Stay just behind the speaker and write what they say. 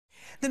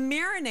The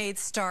marinade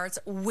starts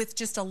with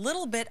just a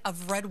little bit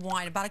of red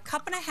wine, about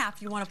 1.5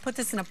 cups. You want to put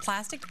this in a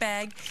plastic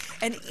bag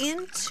and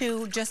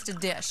into just a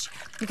dish,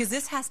 because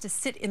this has to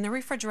sit in the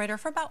refrigerator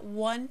for about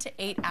 1 to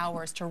 8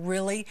 hours to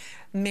really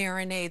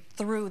marinate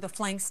through the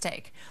flank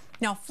steak.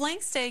 Now,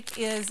 flank steak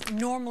is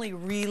normally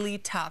really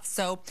tough,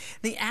 so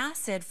the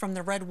acid from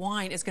the red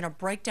wine is going to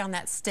break down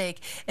that steak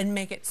and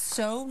make it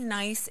so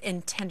nice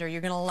and tender.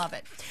 You're going to love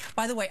it.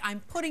 By the way, I'm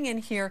putting in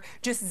here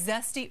just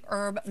zesty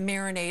herb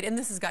marinade, and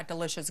this has got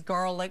delicious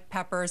garlic,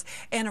 peppers,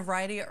 and a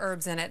variety of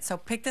herbs in it. So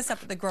pick this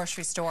up at the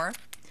grocery store.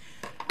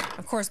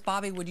 Of course,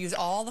 Bobby would use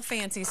all the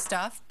fancy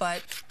stuff,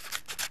 but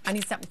I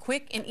need something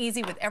quick and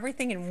easy with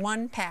everything in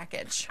one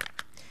package.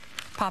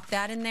 Pop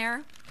that in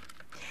there.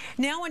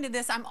 Now into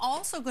this, I'm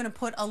also going to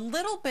put a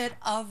little bit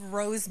of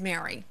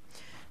rosemary.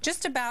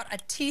 Just about a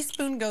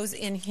teaspoon goes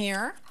in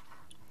here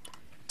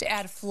to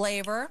add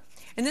flavor.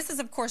 And this is,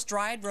 of course,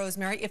 dried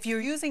rosemary. If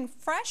you're using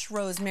fresh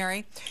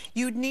rosemary,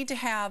 you'd need to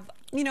have,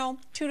 2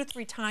 to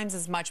 3 times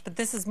as much, but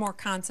this is more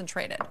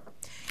concentrated.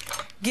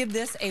 Give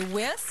this a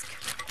whisk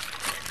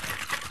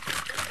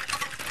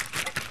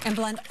and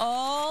blend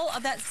all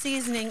of that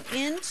seasoning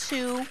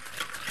into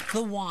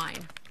the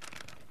wine.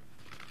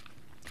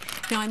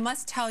 Now, I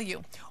must tell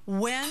you,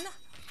 when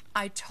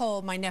I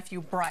told my nephew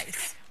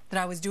Bryce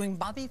that I was doing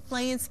Bobby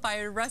Flay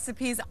inspired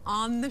recipes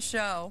on the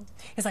show,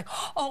 he's like,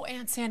 "Oh,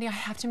 Aunt Sandy, I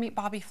have to meet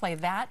Bobby Flay."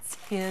 That's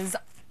his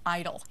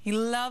idol. He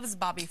loves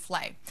Bobby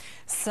Flay.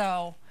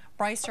 So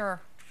Bryce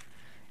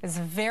is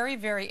very,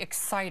 very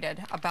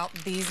excited about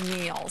these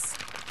meals.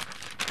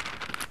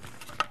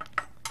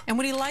 And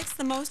what he likes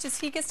the most is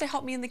he gets to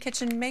help me in the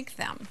kitchen make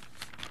them.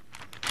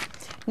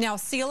 Now,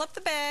 seal up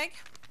the bag.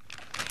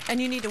 And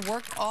you need to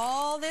work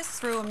all this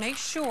through and make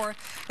sure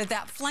that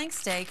that flank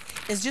steak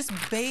is just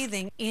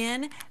bathing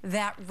in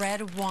that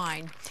red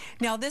wine.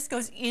 Now, this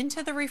goes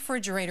into the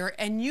refrigerator,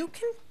 and you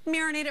can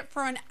marinate it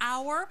for an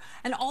hour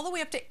and all the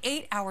way up to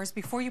 8 hours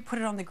before you put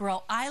it on the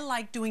grill. I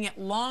like doing it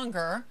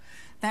longer.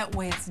 That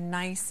way it's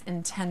nice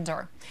and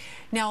tender.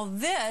 Now,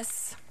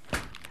 this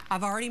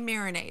I've already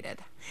marinated.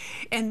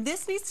 And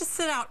this needs to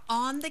sit out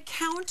on the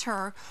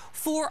counter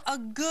for a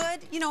good,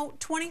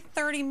 20,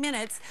 30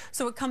 minutes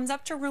so it comes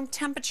up to room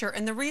temperature.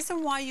 And the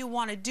reason why you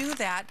want to do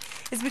that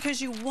is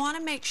because you want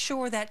to make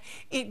sure that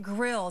it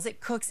grills, it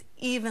cooks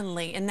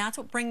evenly. And that's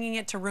what bringing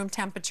it to room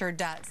temperature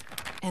does.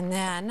 And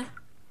then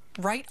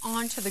right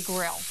onto the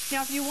grill.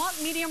 Now, if you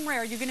want medium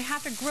rare, you're going to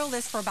have to grill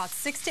this for about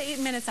 6 to 8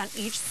 minutes on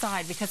each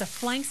side because a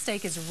flank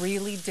steak is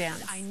really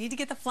dense. I need to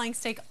get the flank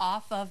steak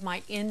off of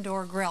my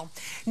indoor grill.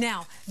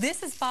 Now,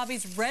 this is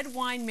Bobby's red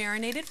wine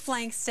marinated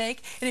flank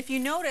steak, and if you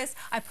notice,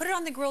 I put it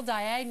on the grill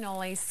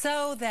diagonally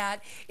so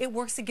that it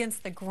works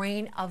against the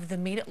grain of the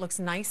meat. It looks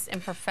nice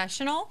and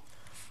professional,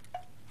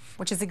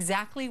 which is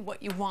exactly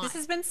what you want. This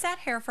has been set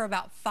here for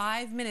about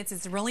 5 minutes.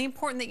 It's really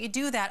important that you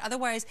do that.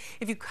 Otherwise,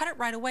 if you cut it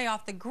right away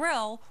off the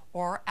grill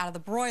or out of the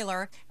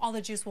broiler, all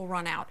the juice will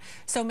run out.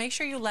 So make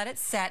sure you let it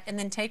set and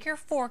then take your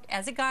fork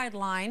as a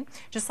guideline,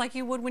 just like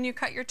you would when you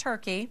cut your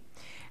turkey,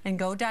 and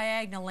go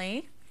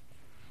diagonally,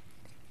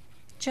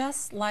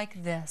 just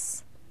like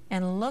this.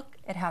 And look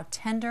at how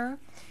tender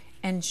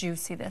and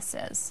juicy this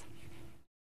is.